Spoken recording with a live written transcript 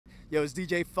Yo, it's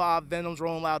DJ Five Venoms,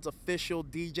 Rolling Loud's official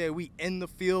DJ. We in the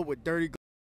field with Dirty.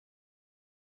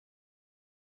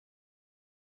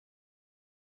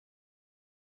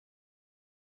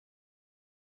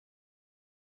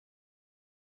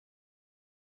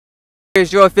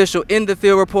 Here's your official in the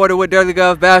field reporter with Dirty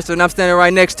Gov Bastard, and I'm standing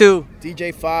right next to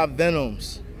DJ Five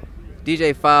Venoms.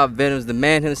 DJ Five Venoms, the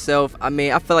man himself. I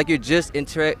mean, I feel like you're just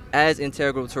as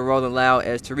integral to Rolling Loud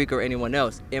as Tariq or anyone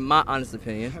else, in my honest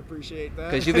opinion. I appreciate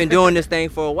that. Because you've been doing this thing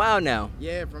for a while now.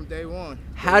 Yeah, from day one.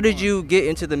 How did you get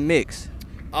into the mix?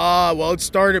 Well, it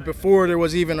started before there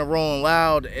was even a Rolling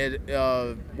Loud,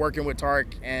 working with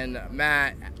Tariq and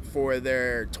Matt for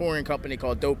their touring company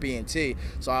called Dope E&T.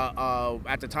 So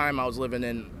at the time I was living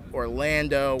in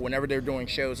Orlando. Whenever they were doing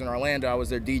shows in Orlando, I was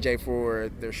their DJ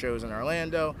for their shows in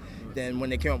Orlando. Then when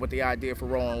they came up with the idea for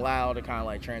Rolling Loud, it kind of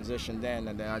like transitioned in,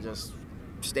 and then I just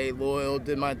stayed loyal,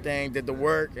 did my thing, did the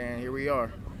work, and here we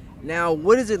are. Now,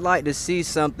 what is it like to see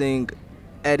something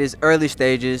at its early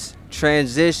stages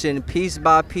transition piece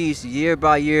by piece, year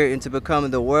by year, into becoming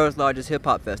the world's largest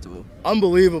hip-hop festival?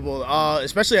 Unbelievable,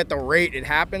 especially at the rate it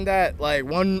happened at. Like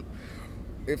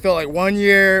it felt like 1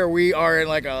 year we are in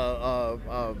like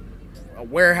a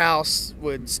warehouse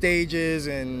with stages,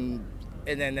 and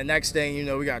then the next thing you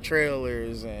know, we got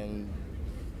trailers and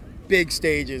big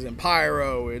stages and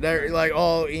pyro, and like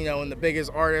all, you know, and the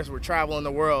biggest artists were traveling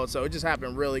the world. So it just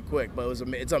happened really quick, but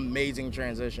it's an amazing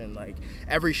transition. Like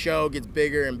every show gets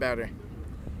bigger and better.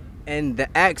 And the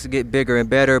acts get bigger and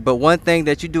better, but one thing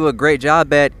that you do a great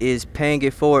job at is paying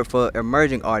it forward for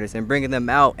emerging artists and bringing them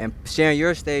out and sharing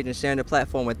your stage and sharing the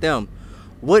platform with them.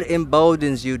 What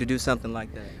emboldens you to do something like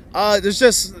that? There's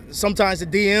just sometimes the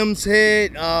DMs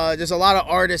hit. There's a lot of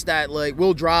artists that like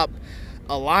will drop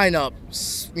a lineup,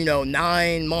 you know,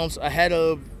 9 months ahead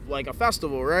of like a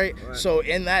festival, right? So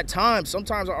in that time,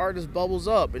 sometimes an artist bubbles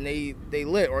up and they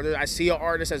lit, or I see an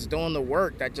artist that's doing the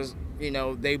work that just, you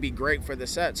know, they'd be great for the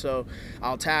set. So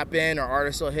I'll tap in, or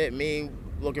artists will hit me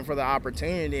looking for the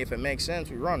opportunity. If it makes sense,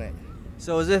 we run it.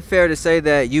 So is it fair to say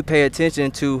that you pay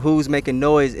attention to who's making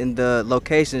noise in the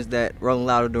locations that Rolling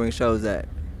Loud are doing shows at?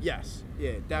 Yes,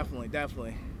 yeah, definitely.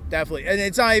 And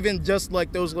it's not even just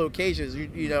like those locations.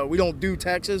 You know, we don't do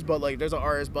Texas, but like there's an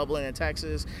artist bubbling in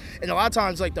Texas, and a lot of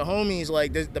times like the homies,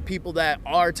 like the people that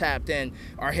are tapped in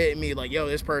are hitting me like, yo,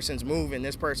 this person's moving,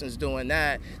 this person's doing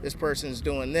that, this person's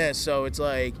doing this. So it's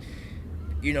like,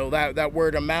 you know, that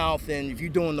word of mouth, and if you're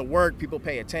doing the work, people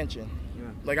pay attention. Yeah.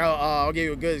 Like I'll give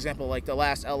you a good example. Like the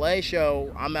last LA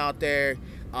show, I'm out there.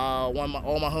 All my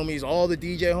homies, all the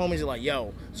DJ homies are like,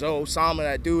 yo, Zoe Sama,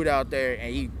 that dude out there,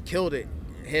 and he killed it.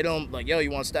 Hit him like, yo,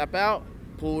 you want to step out?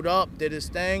 Pulled up, did his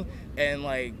thing, and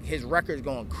like his record's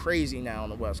going crazy now on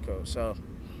the West Coast. So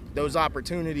those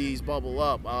opportunities bubble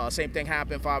up. Same thing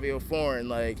happened 504, and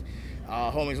like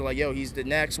homies were like, yo, he's the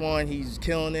next one, he's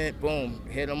killing it. Boom,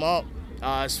 hit him up.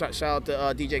 Shout out to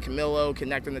DJ Camilo,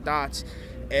 connecting the dots,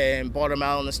 and brought him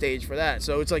out on the stage for that.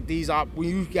 So it's like when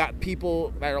you got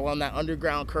people that are on that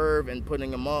underground curve and putting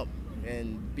them up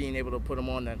and being able to put them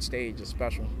on that stage is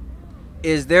special.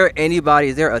 Is there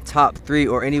a top 3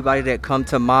 or anybody that come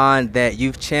to mind that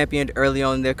you've championed early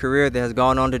on in their career that has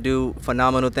gone on to do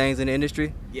phenomenal things in the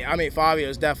industry? Yeah, I mean, Fabio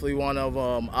is definitely one of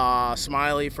them.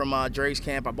 Smiley from Drake's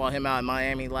camp, I bought him out in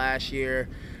Miami last year.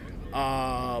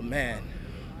 Man,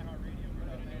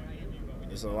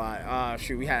 it's a lot.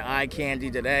 Shoot, we had Eye Candy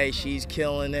today. She's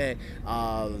killing it.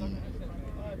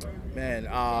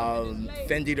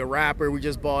 Fendi the rapper, we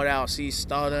just bought out. She's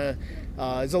stunner.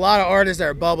 There's a lot of artists that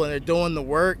are bubbling. They're doing the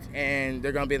work, and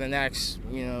they're gonna be the next,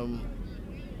 you know,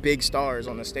 big stars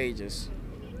on the stages.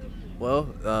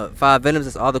 Well, Five Venoms,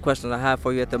 that's all the questions I have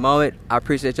for you at the moment. I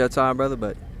appreciate your time, brother,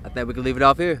 but I think we can leave it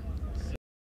off here.